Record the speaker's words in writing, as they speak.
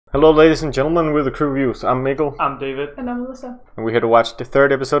Hello, ladies and gentlemen, we're the Crew Reviews. I'm Mikkel. I'm David. And I'm Melissa. And we're here to watch the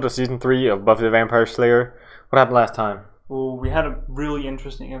third episode of Season 3 of Buffy the Vampire Slayer. What happened last time? Well, we had a really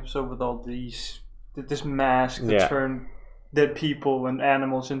interesting episode with all this mask that turned dead people and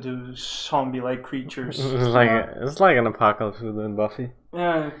animals into zombie-like creatures. It's like an apocalypse within Buffy.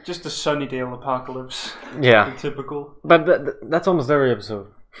 Yeah, just a Sunnydale apocalypse. Yeah. Typical. But that's almost every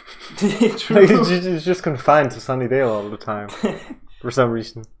episode. True. It's just confined to Sunnydale all the time. For some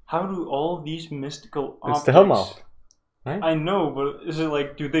reason. How do all these mystical objects... It's the Hellmouth, right? I know, but is it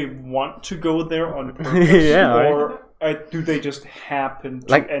like, do they want to go there on purpose? Yeah, or do they just happen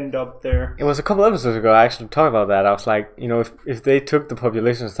to end up there? It was a couple episodes ago I actually talked about that. I was like, you know, if they took the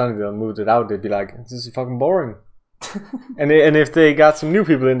population of Sunnydale and moved it out, they'd be like, this is fucking boring. and if they got some new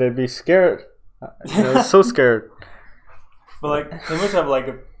people in, they'd be scared. So scared. But like, they must have like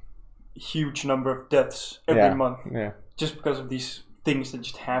a huge number of deaths every month. Yeah. Just because of these things that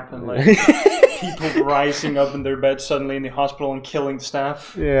just happen, like people rising up in their bed suddenly in the hospital and killing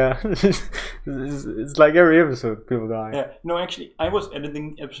staff. Yeah, it's like every episode people die. Yeah, no, actually, I was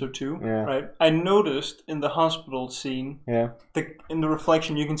editing episode 2, right? I noticed in the hospital scene, in the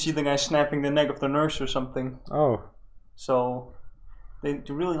reflection, you can see the guy snapping the neck of the nurse or something. Oh, so they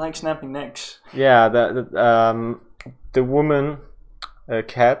do really like snapping necks. Yeah, the woman,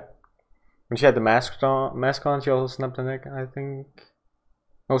 Kat, when she had the mask on, she also snapped her neck, I think.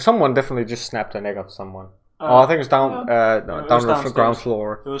 No, someone definitely just snapped the neck of someone. I think it was down the ground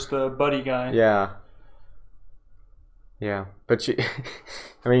floor. It was the buddy guy. Yeah. Yeah, but she,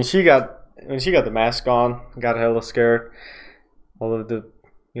 I mean, when she got the mask on, got hella scared. All of the,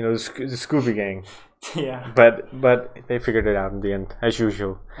 the Scooby gang. Yeah. But they figured it out in the end, as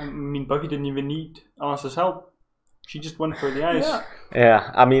usual. I mean, Buffy didn't even need Alice's help. She just went for the ice.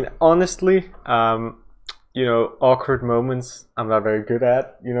 Yeah, I mean, honestly, awkward moments I'm not very good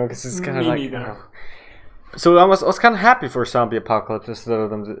at, because it's kind of like... So I was kind of happy for a zombie apocalypse instead of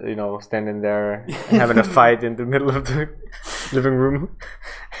them, standing there and having a fight in the middle of the living room.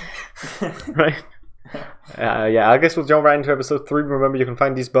 Right? I guess we'll jump right into episode 3. Remember, you can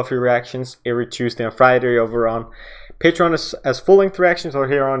find these Buffy reactions every Tuesday and Friday over on Patreon as full-length reactions, or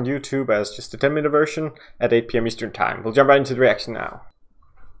here on YouTube as just a 10-minute version at 8 p.m. Eastern Time. We'll jump right into the reaction now.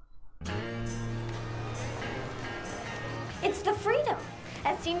 It's the freedom.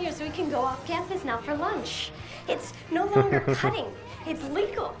 As seniors, we can go off campus now for lunch. It's no longer cutting. It's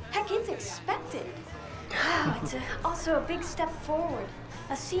legal. Heck, it's expected. Wow, it's also a big step forward.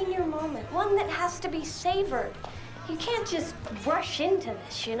 A senior moment, one that has to be savored. You can't just rush into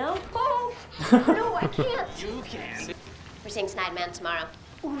this, Oh, no, I can't. You can. We're seeing Snideman tomorrow.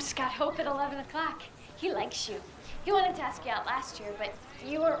 Ooh, Scott Hope at 11 o'clock. He likes you. He wanted to ask you out last year, but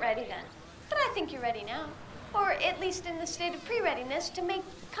you weren't ready then. But I think you're ready now. Or at least in the state of pre-readiness to make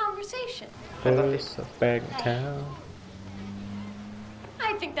conversation. There's a big town.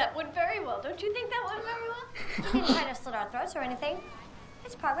 I think that went very well. Don't you think that went very well? You didn't try to slit our throats or anything.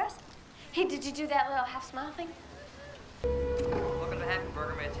 It's progress. Hey, did you do that little half smile thing? Welcome to Happy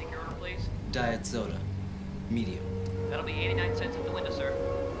Burger. May I take your order, please? Diet soda. Medium. That'll be 89 cents at the window, sir.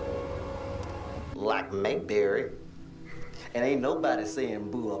 Like Mayberry. And ain't nobody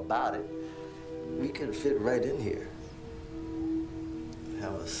saying boo about it. We could fit right in here.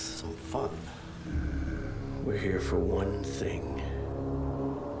 Have us some fun. We're here for one thing.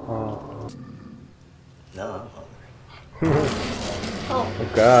 Oh. Now I'm hungry. Oh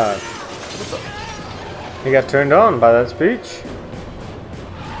God. He got turned on by that speech.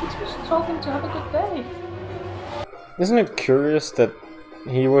 He's just talking to have a good day. Isn't it curious that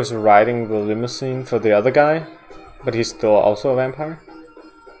he was riding the limousine for the other guy, but he's still also a vampire?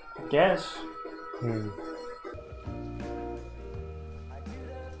 I guess.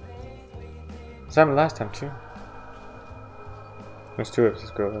 This happened last time too. It was 2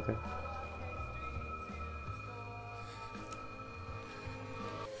 episodes ago, I think.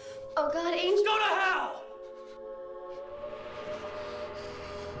 Oh God, Angel. Go to hell!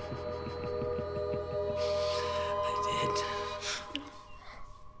 I did.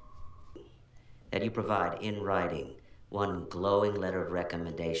 That you provide in writing one glowing letter of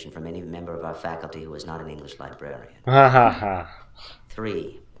recommendation from any member of our faculty who is not an English librarian. Ha ha ha.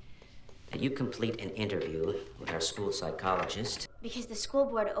 3, that you complete an interview with our school psychologist. Because the school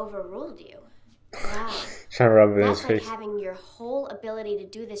board overruled you. Wow. Trying to rub it in his That's like face. having your whole ability to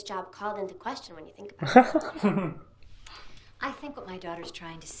do this job called into question when you think about it. I think what my daughter's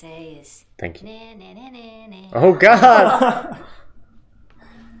trying to say is... Thank you. Nah, nah, nah, nah, nah. Oh God!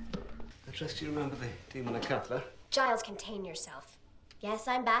 I trust you remember the demon of Cutler. Giles, contain yourself. Yes,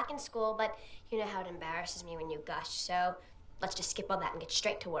 I'm back in school, but you know how it embarrasses me when you gush, so let's just skip all that and get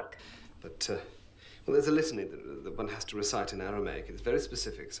straight to work. But, well, there's a litany that one has to recite in Aramaic. It's very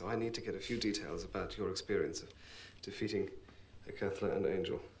specific, so I need to get a few details about your experience of defeating Acathla and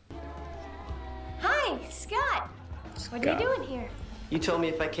Angel. Hi, Scott. What are you doing here? You told me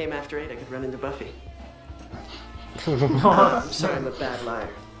if I came after 8, I could run into Buffy. I'm sorry, I'm a bad liar.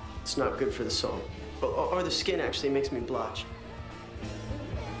 It's not good for the soul. Or the skin actually makes me blotch.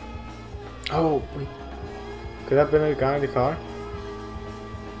 Oh, wait. Could that have been a guy in the car?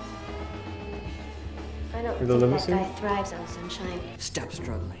 I don't think that guy thrives on sunshine. Stop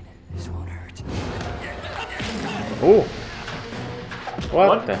struggling. This won't hurt. Oh!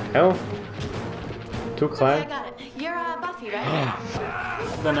 What the hell? Too Okay, I climb? got it. You're Buffy, right?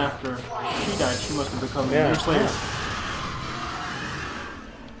 Then after she died, she must have become a year later.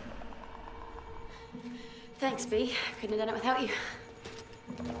 Thanks, B. Couldn't have done it without you.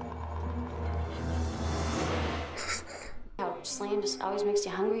 How slaying just always makes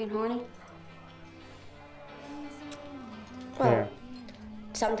you hungry and horny? Well,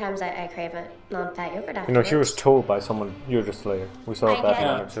 sometimes I crave a non-fat yogurt afterwards. You know, she was told by someone, "You're the Slayer." We saw that in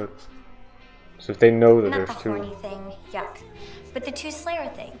the episode. So if they know that Not there's the two. horny thing, yuck. But the two Slayer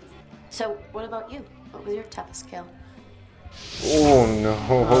thing. So, what about you? What was your toughest kill? Oh no.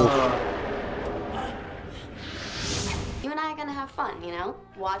 You and I are gonna have fun, you know?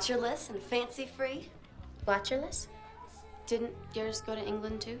 Watcherless and fancy-free. Watcherless? Didn't yours go to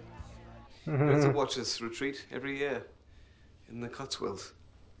England too? There's a Watchers retreat every year in the Cotswolds.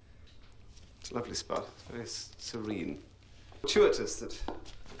 It's a lovely spot, very serene. Fortuitous that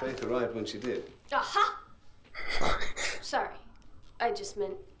Faith arrived when she did. Aha! Sorry, I just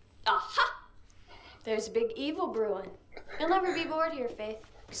meant aha! There's a big evil brewing. You'll never be bored here, Faith,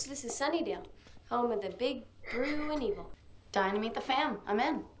 because this is Sunnydale, home of the big brew and evil. Dying to meet the fam. I'm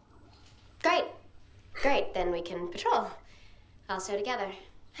in. Great. Great, then we can patrol. Also together.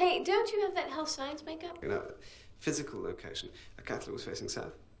 Hey, don't you have that health science makeup? You know, physical location. Acathla was facing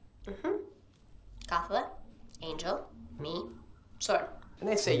south. Mm-hmm. Gothla, Angel, me, Sword. And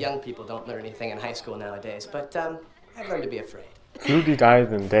they say young people don't learn anything in high school nowadays, but I've learned to be afraid. Judy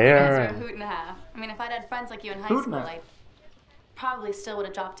died in there. You guys are a hoot and a half. I mean, if I'd had friends like you in high school, I probably still would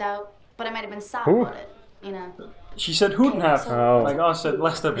have dropped out, but I might have been soft about it, you know. She said hoot and half, like I said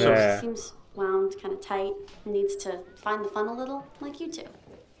last episode. Yeah. Seems wound, kind of tight, needs to find the fun a little, like you two.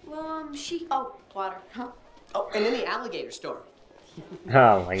 Well, oh, water. Huh? Oh, and then the alligator story.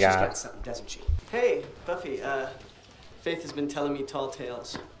 Oh my She's god. got something, doesn't she? Hey, Buffy, Faith has been telling me tall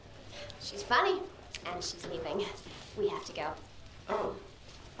tales. She's funny, and she's leaving. We have to go. Oh.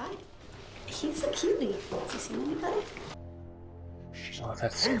 Bye. He's a cutie. Has he seen anybody? She's gonna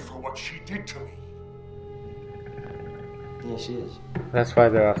pay for what she did to me. Yeah, she is. That's why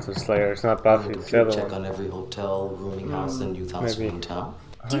they're after Slayer. It's not Buffy. It's the other Check one. on every hotel, rooming house, and youth hospital in town.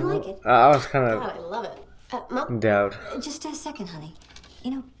 Do you like it? I was kind Oh, of I love it. in doubt. Just a second, honey. You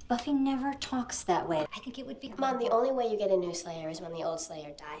know, Buffy never talks that way. I think it would be... Mom, the only way you get a new Slayer is when the old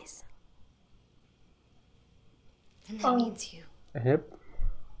Slayer dies. Then that means you. Yep.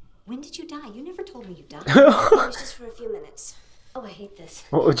 When did you die? You never told me you died. It was just for a few minutes. Oh, I hate this.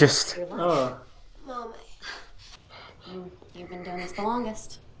 Oh, just. Your life. Oh. Mom, you've been doing this the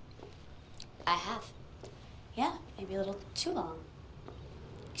longest. I have. Yeah, maybe a little too long.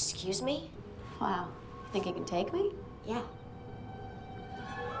 Excuse me? Wow. You think you can take me? Yeah.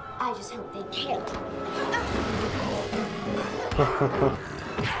 I just hope they can't.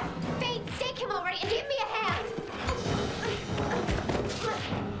 Faith, take him already and give me a hand.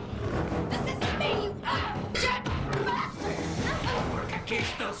 This isn't me, you dead bastard. For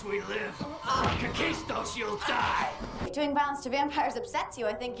Kakistos we live. Kakistos you'll die. If doing violence to vampires upsets you,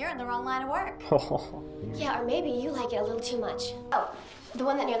 I think you're in the wrong line of work. Yeah, or maybe you like it a little too much. Oh, the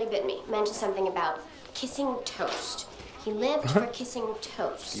one that nearly bit me mentioned something about kissing toast. He lived for kissing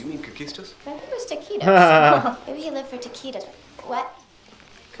toast. You mean Kakistos? Maybe it was taquitos. Maybe he lived for taquitos. What?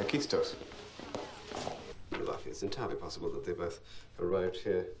 Kakistos. Buffy, it's entirely possible that they both arrived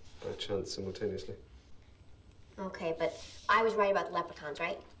here by chance simultaneously. Okay, but I was right about the leprechauns,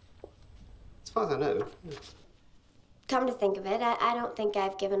 right? As far as I know. Come to think of it, I don't think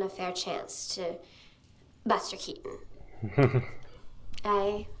I've given a fair chance to Buster Keaton.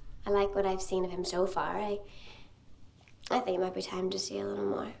 I like what I've seen of him so far. I think it might be time to see a little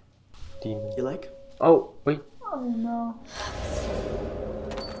more. Demon. You like? Oh, wait. Oh no.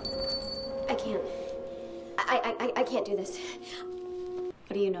 I can't. I can't do this.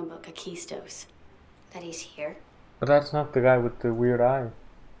 What do you know about Kakistos? That he's here? But that's not the guy with the weird eye.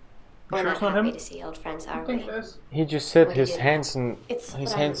 We're sure not it's not happy him? to see old friends, are I think we? it is. He just said What his did you- hands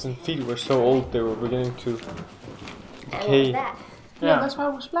and feet were so old they were beginning to And what was decay. that? Yeah, that's why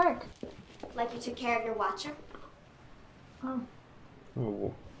it was black. Like you took care of your watcher? Oh.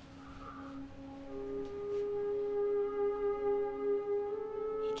 Ooh.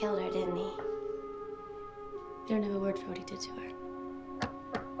 He killed her, didn't he? You don't have a word for what he did to her.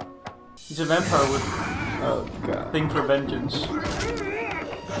 He's a vampire with Oh god. thing for vengeance.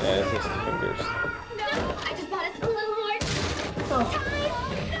 Yeah, it's his fingers. No, I just bought us a little more.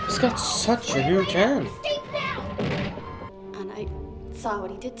 He's got such a huge hand. And I saw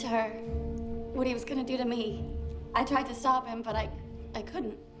what he did to her, what he was gonna do to me. I tried to stop him, but I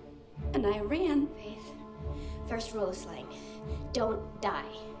couldn't. And I ran. Faith, first rule of slang, don't die.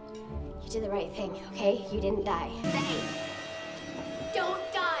 You did the right thing, okay? You didn't die. Faith, don't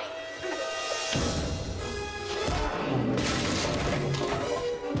die.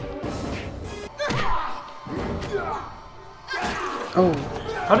 Oh.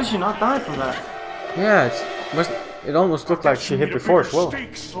 How did she not die from that? Yeah, it almost looked like she hit before as well.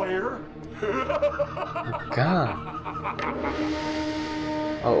 Slayer. God.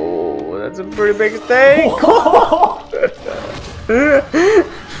 Oh, that's a pretty big mistake.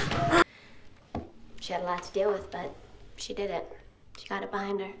 She had a lot to deal with, but she did it. She got it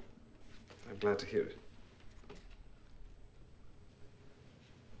behind her. I'm glad to hear it.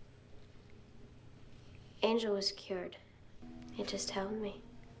 Angel was cured. It just held me.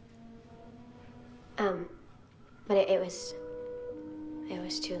 But it was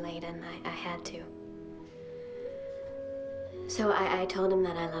too late, and I had to. So I told him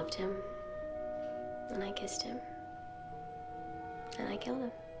that I loved him, and I kissed him, and I killed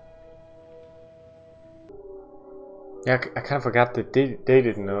him. Yeah, I kind of forgot that they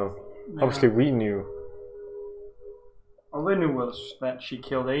didn't know. Yeah. Obviously, we knew. All they knew was that she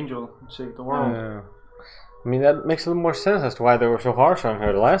killed Angel and saved the world. Yeah. I mean, that makes a little more sense as to why they were so harsh on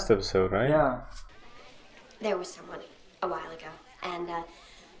her the last episode, right? Yeah. There was someone a while ago, and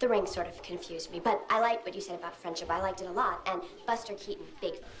the ring sort of confused me. But I liked what you said about friendship. I liked it a lot. And Buster Keaton,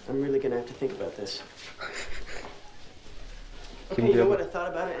 big. I'm really gonna have to think about this. Can Okay, you you know do- what? I thought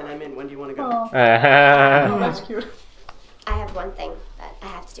about it and I'm in. When do you want to go? Oh. Oh, that's cute. I have one thing that I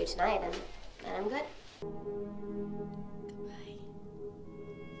have to do tonight, and I'm good.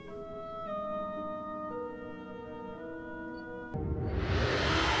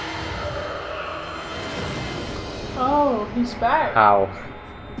 Oh, he's back. How?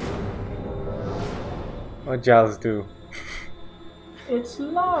 What Giles do? It's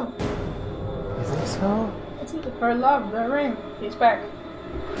love. Is it so? It's her love, the ring. He's back.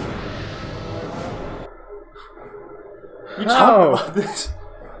 You How? talk about this.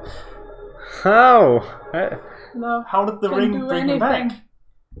 How? Love. How did the can ring do bring him anything. back?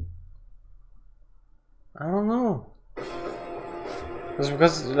 I don't know. Is it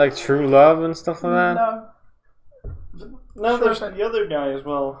because like true love and stuff like that? Love. No, Sure, there's but- the other guy as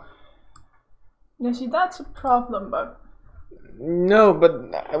well. You see, that's a problem, but No,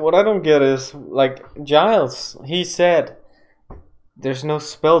 but what I don't get is like Giles. He said there's no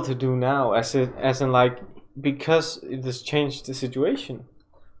spell to do now, as in like because it has changed the situation.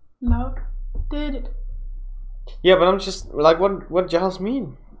 love did it. Yeah, but I'm just like, what Giles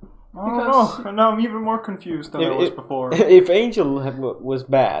mean? I don't know. Now I'm even more confused than I was before. If Angel was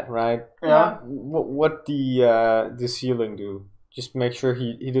bad, right? Yeah. What the sealing do? Just make sure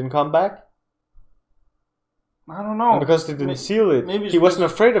he didn't come back. I don't know. And because they didn't seal it, maybe it's he wasn't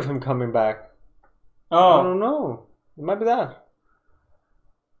because- afraid of him coming back. I Oh. don't know. It might be that.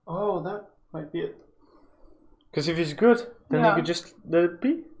 Oh, that might be it. Because if he's good, then Yeah. he could just let it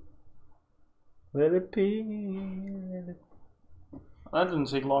be. Let it be. Let it... That didn't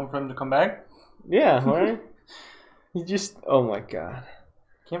take long for him to come back. Yeah, right? He just... Oh my god.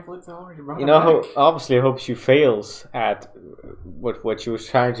 Can't believe they already brought You him know, back. obviously I hope she fails at what she was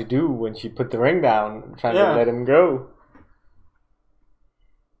trying to do when she put the ring down, trying to let him go.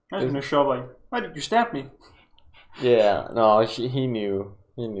 I was gonna show like, why did you stab me? Yeah, no, he knew.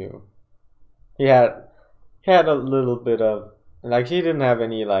 He knew. He had a little bit of... Like, he didn't have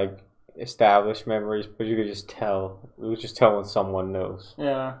any, like, established memories, but you could just tell. You could just tell when someone knows.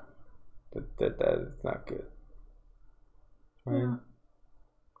 Yeah. That is not good. Right?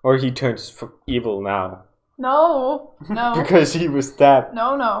 Or he turns evil now. No. Because he was stabbed.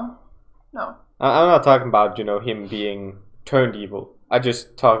 No. I'm not talking about, him being turned evil. I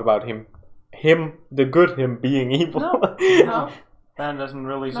just talk about him, the good him being evil. No. That doesn't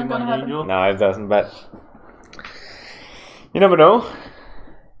really Not seem gonna like happen. Angel. No, it doesn't, but you never know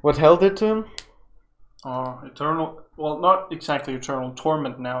what hell did to him. Oh, eternal. Well, not exactly eternal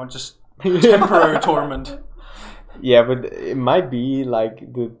torment now. Just temporary torment. Yeah, but it might be like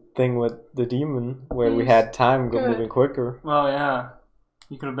the thing with the demon where we had time moving quicker. Well, yeah.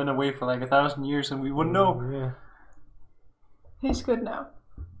 He could have been away for like 1,000 years and we wouldn't know. Yeah. He's good now.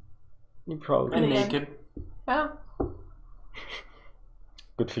 You probably and naked. Yeah.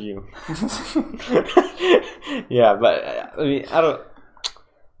 Good for you. Yeah, but I mean,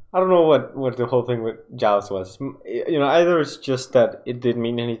 I don't know what the whole thing with Giles was. You know, either it's just that it didn't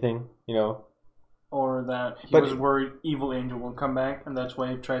mean anything, you know, or that he was worried Evil Angel will come back, and that's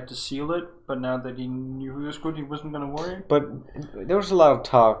why he tried to seal it. But now that he knew he was good, he wasn't gonna worry. But there was a lot of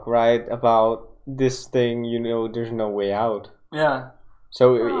talk, right, about this thing. You know, there's no way out. Yeah.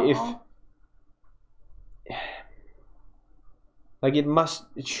 So if like it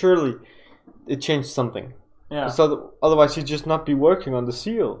surely changed something. Yeah. So otherwise he'd just not be working on the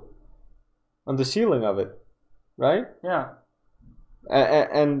sealing of it, right? Yeah.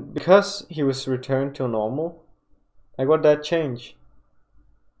 And because he was returned to normal, like what did that change?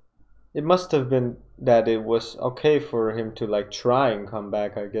 It must have been that it was okay for him to like try and come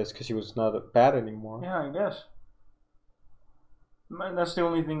back, I guess, because he was not bad anymore. Yeah, I guess. That's the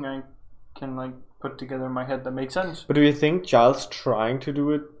only thing I can like put together in my head that makes sense. But do you think Giles trying to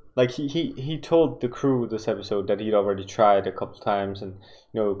do it? Like he told the crew this episode that he'd already tried a couple times and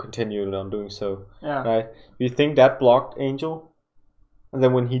continued on doing so. Yeah. Right? Do you think that blocked Angel? And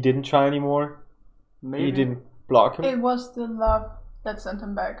then when he didn't try anymore, maybe he didn't block him? It was the love that sent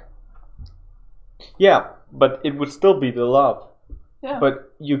him back. Yeah, but it would still be the love. Yeah.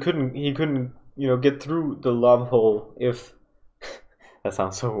 But he couldn't get through the love hole if that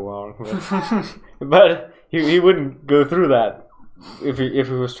sounds so wrong. But he wouldn't go through that if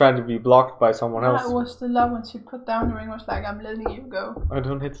he was trying to be blocked by someone else. It was the love when she put down the ring, was like, I'm letting you go. I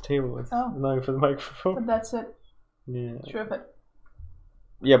don't hit the table. It's annoying for the microphone. But that's it. Yeah. Sure of it.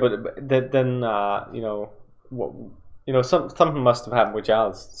 Yeah, but then something must have happened with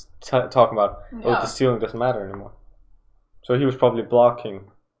Giles talking about the sealing doesn't matter anymore. So he was probably blocking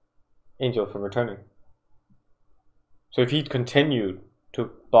Angel from returning. So if he'd continued to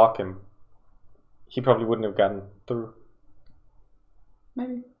block him, he probably wouldn't have gotten through.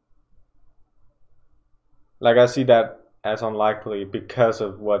 Maybe. Like I see that as unlikely because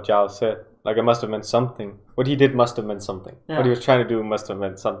of what Giles said. Like it must have meant something. What he did must have meant something. Yeah. What he was trying to do must have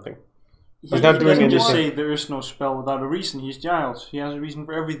meant something. He's not doing anything. Just say there is no spell without a reason. He's Giles. He has a reason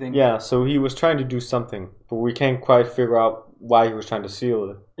for everything. Yeah, so he was trying to do something, but we can't quite figure out why he was trying to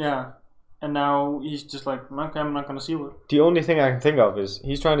seal it. Yeah, and now he's just like, okay, I'm not going to seal it. The only thing I can think of is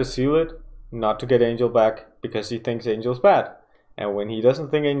he's trying to seal it, not to get Angel back, because he thinks Angel's bad. And when he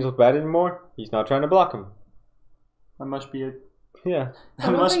doesn't think Angel's bad anymore, he's not trying to block him. That must be it. Yeah.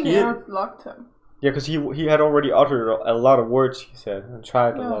 I don't think he ever blocked him. Yeah, because he had already uttered a lot of words, he said, and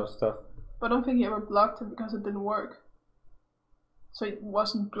tried a lot of stuff. But I don't think he ever blocked him because it didn't work. So it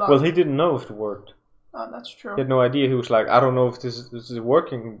wasn't blocked. Well, he didn't know if it worked. Oh, that's true. He had no idea. He was like, I don't know if this is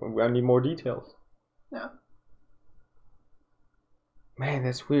working. I need more details. Yeah. Man,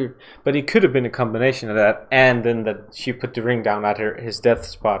 that's weird. But it could have been a combination of that, and then that she put the ring down at his death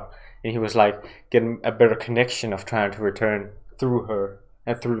spot, and he was like getting a better connection of trying to return through her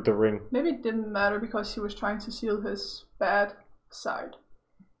and through the ring. Maybe it didn't matter because he was trying to seal his bad side.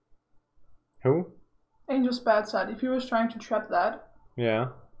 Who? Angel's bad side. If he was trying to trap that. Yeah.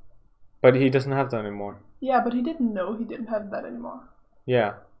 But he doesn't have that anymore. Yeah, but he didn't know he didn't have that anymore.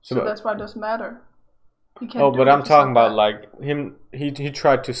 Yeah. So that's why it doesn't matter. He can't but I'm talking about like him. He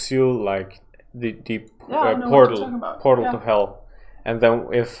tried to seal like the portal to hell, and then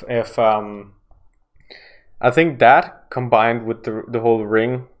if I think that combined with the whole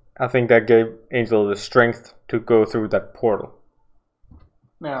ring, I think that gave Angel the strength to go through that portal.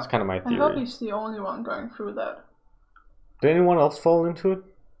 Yeah. That's kind of my theory. I hope he's the only one going through that. Did anyone else fall into it?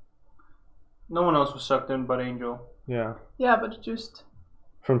 No one else was sucked in but Angel. Yeah. Yeah, but just...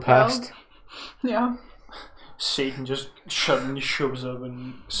 From past? Yeah. Satan just suddenly shows up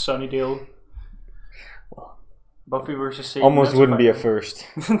in Sunnydale. Buffy versus Satan. Almost wouldn't be a first.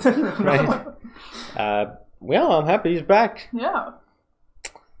 Right? Well, I'm happy he's back. Yeah.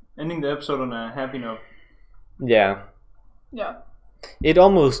 Ending the episode on a happy note. Yeah. Yeah. It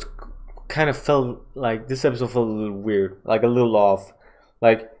almost kind of felt like this episode felt a little weird, like a little off.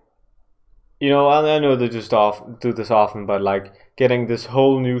 Like, I know they just do this often, but like getting this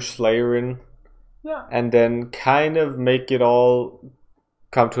whole new Slayer in, and then kind of make it all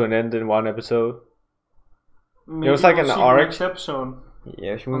come to an end in one episode. Maybe it was like an arc. Next episode.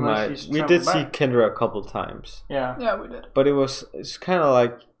 Yeah, we might. We did see Kendra a couple times. Yeah. Yeah, we did. But it's kind of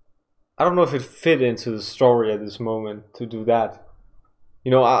like, I don't know if it fit into the story at this moment to do that.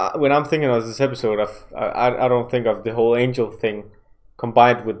 You know, when I'm thinking of this episode, I don't think of the whole Angel thing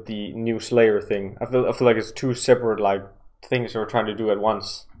combined with the new Slayer thing. I feel like it's two separate like things they're trying to do at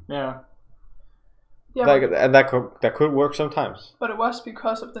once. Yeah. Yeah, and that could work sometimes. But it was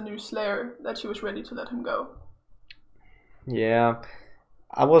because of the new Slayer that she was ready to let him go. Yeah,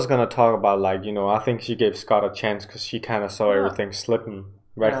 I was gonna talk about like, you know, I think she gave Scott a chance because she kind of saw everything slipping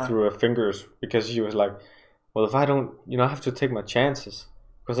right through her fingers, because she was like, well, if I don't, you know, I have to take my chances,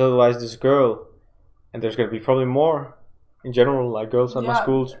 because otherwise this girl, and there's gonna be probably more in general, like girls at my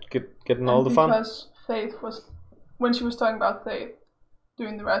schools getting all the fun. Because Faith was, when she was talking about Faith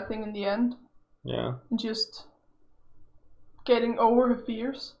doing the right thing in the end, and just getting over her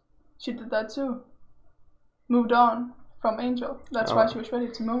fears, she did that too. Moved on from Angel. That's why she was ready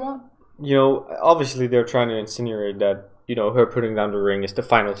to move on. You know, obviously they're trying to insinuate that, you know, her putting down the ring is the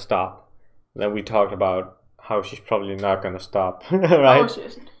final stop. Then we talked about how she's probably not gonna stop, right? Oh, she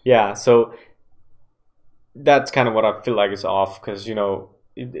isn't. Yeah, so that's kind of what I feel like is off, because, you know,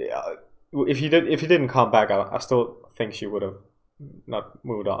 if he didn't come back, I still think she would have not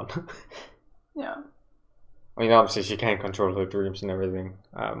moved on. Yeah. I mean, obviously she can't control her dreams and everything,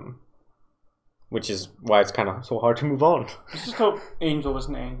 which is why it's kind of so hard to move on. I just hope Angel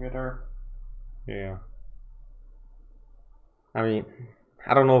wasn't angry at her. Yeah. I mean,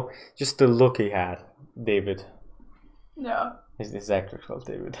 I don't know, just the look he had, David. Yeah. His actor called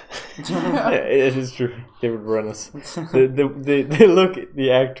David. Yeah, it is true. David Reynolds. The look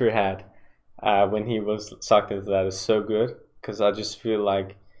the actor had when he was sucked into that is so good, because I just feel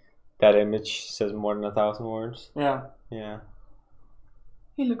like that image says more than 1,000 words. Yeah. Yeah.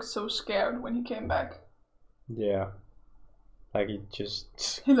 He looked so scared when he came back. Yeah. Like he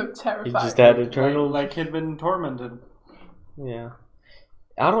just... He looked terrified. He just had eternal... Like he'd been tormented. Yeah.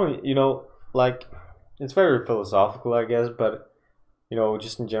 I don't, you know, like, it's very philosophical, I guess, but, you know,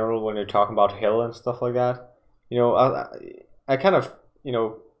 just in general, when you're talking about hell and stuff like that, you know, I kind of, you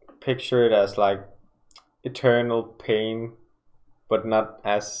know, picture it as like eternal pain, but not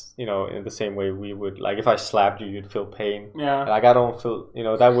as, you know, in the same way we would, like, if I slapped you, you'd feel pain. Yeah. Like, I don't feel, you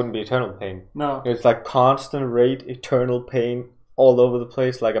know, that wouldn't be eternal pain. No. It's like constant rate, eternal pain all over the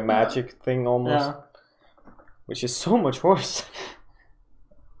place, like a magic thing almost. Yeah. Which is so much worse.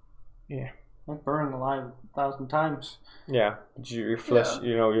 Yeah. Like burned alive 1,000 times. Yeah. Your flesh,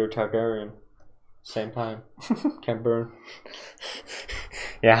 you know, you're Targaryen. Same time. Can't burn.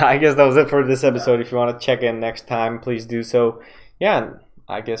 Yeah, I guess that was it for this episode. If you want to check in next time, please do so. Yeah, and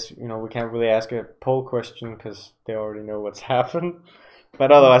I guess, you know, we can't really ask a poll question because they already know what's happened.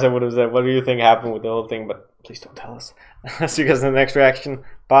 But otherwise, I would have said, what do you think happened with the whole thing? But please don't tell us. See you guys in the next reaction.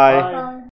 Bye. Bye.